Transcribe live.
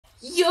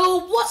Yo,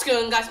 what's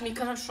going on, guys? Me,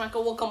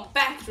 Striker. Welcome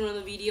back to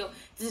another video.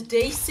 This is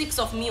day 6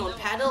 of me on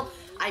paddle.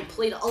 I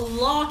played a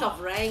lot of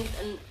ranked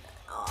and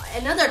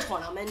another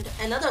tournament,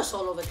 another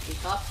solo victory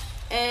cup,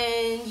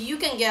 and you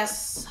can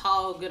guess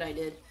how good I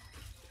did.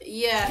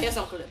 Yeah, here's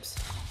some clips.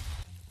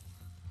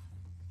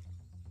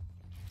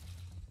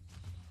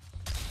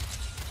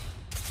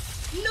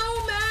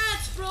 No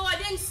match, bro. I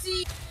didn't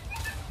see.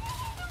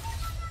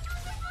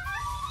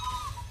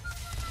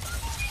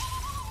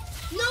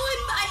 No,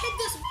 I hit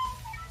this.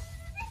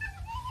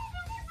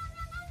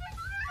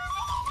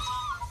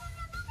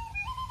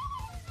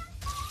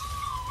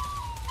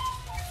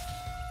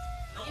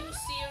 Are you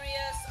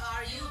serious?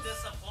 Are you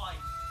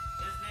disappoint?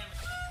 His name is...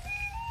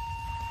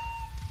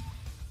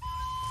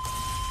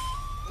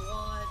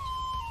 What?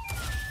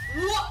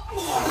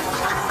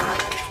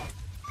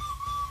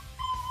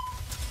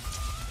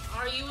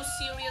 Are you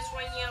serious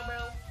right now, bro?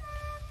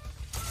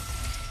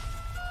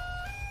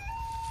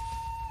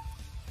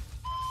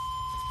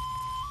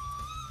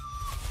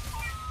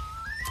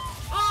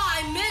 Oh,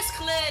 I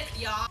misclicked,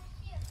 y'all.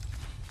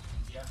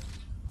 Yeah.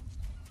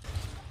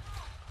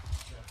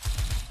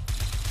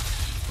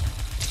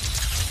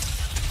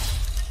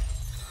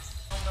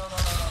 No.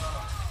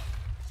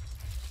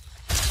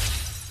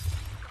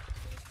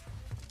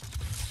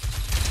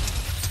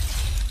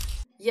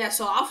 Yeah,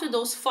 so after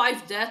those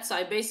 5 deaths,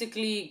 I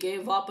basically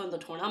gave up on the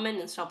tournament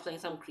and started playing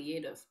some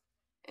creative.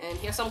 And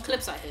here's some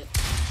clips I hit.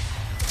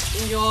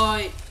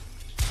 Enjoy!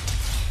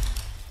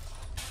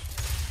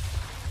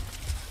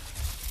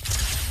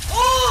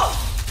 Oh!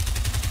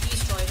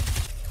 Destroyed.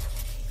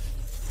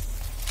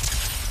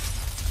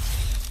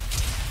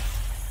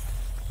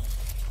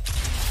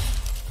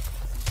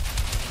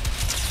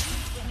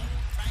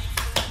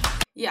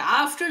 Yeah,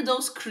 after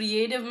those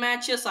creative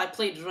matches, I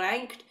played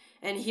ranked.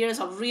 And here's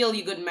a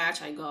really good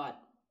match I got.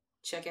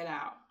 Check it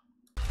out.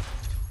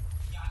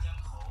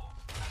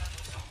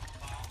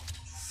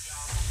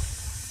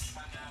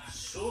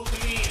 So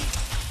clean.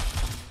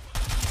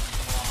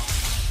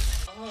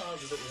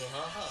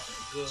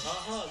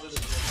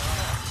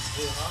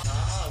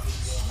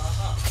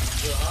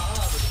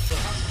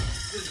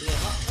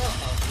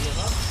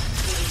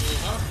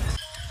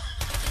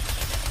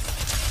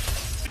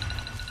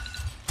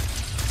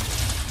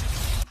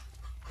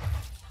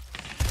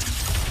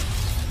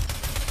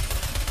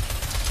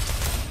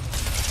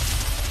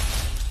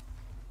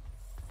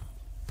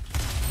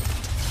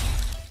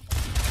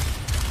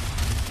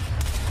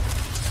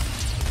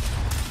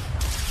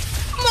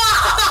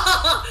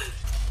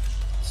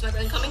 Sniper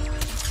incoming.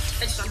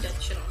 Headshot dead.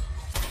 Shit on.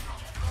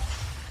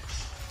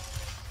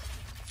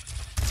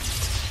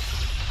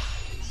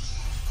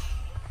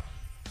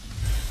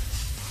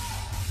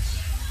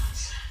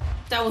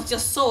 That was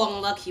just so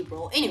unlucky,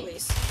 bro.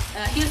 Anyways,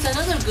 here's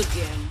another good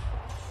game.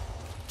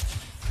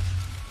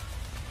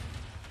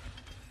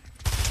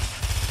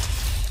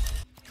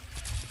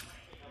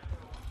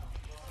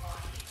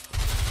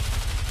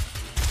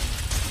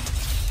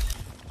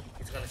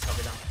 He's gonna chop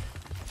it down.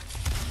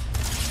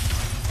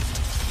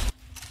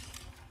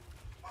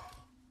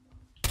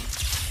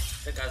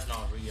 That guy's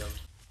not real.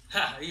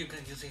 Ha! You can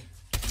use it.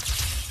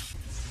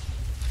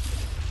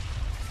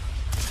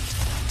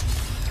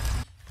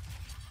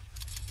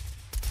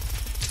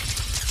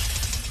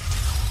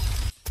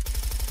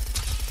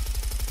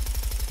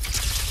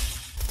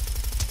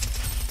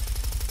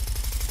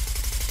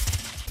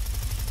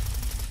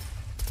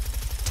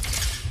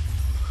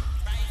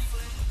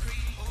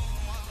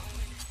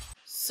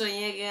 So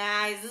yeah,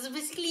 guys, this is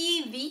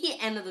basically the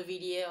end of the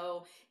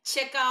video.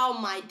 Check out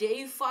my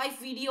day 5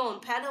 video on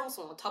paddles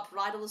on the top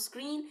right of the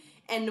screen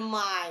and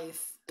my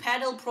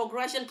paddle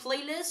progression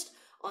playlist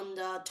on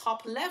the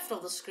top left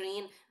of the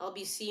screen. I'll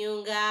be seeing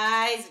you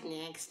guys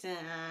next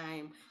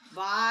time.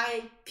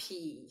 Bye.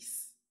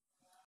 Peace.